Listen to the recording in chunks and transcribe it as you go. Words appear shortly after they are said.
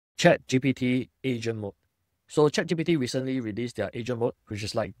ChatGPT Agent Mode. So ChatGPT recently released their Agent Mode, which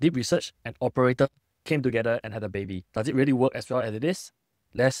is like deep research and operator came together and had a baby. Does it really work as well as it is?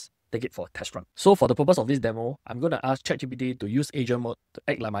 Let's take it for a test run. So for the purpose of this demo, I'm going to ask ChatGPT to use Agent Mode to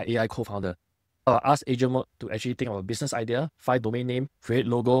act like my AI co-founder. I'll ask Agent Mode to actually think of a business idea, find domain name, create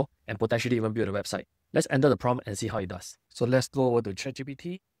logo, and potentially even build a website. Let's enter the prompt and see how it does. So let's go over to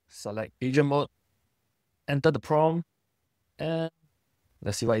ChatGPT, select Agent Mode, enter the prompt, and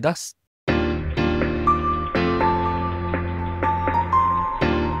let's see what it does.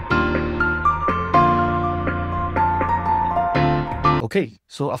 Okay,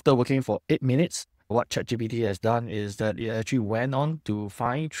 so after working for 8 minutes, what ChatGPT has done is that it actually went on to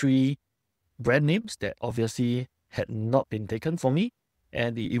find 3 brand names that obviously had not been taken for me.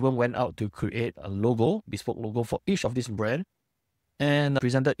 And it even went out to create a logo, bespoke logo for each of these brands, and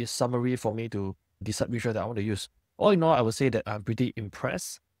presented its summary for me to decide which one that I want to use. All in all, I would say that I'm pretty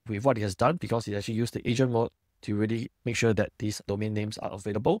impressed with what it has done because it actually used the agent mode to really make sure that these domain names are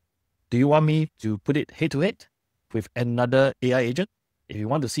available. Do you want me to put it head to head with another AI agent? If you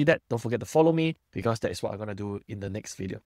want to see that, don't forget to follow me because that is what I'm going to do in the next video.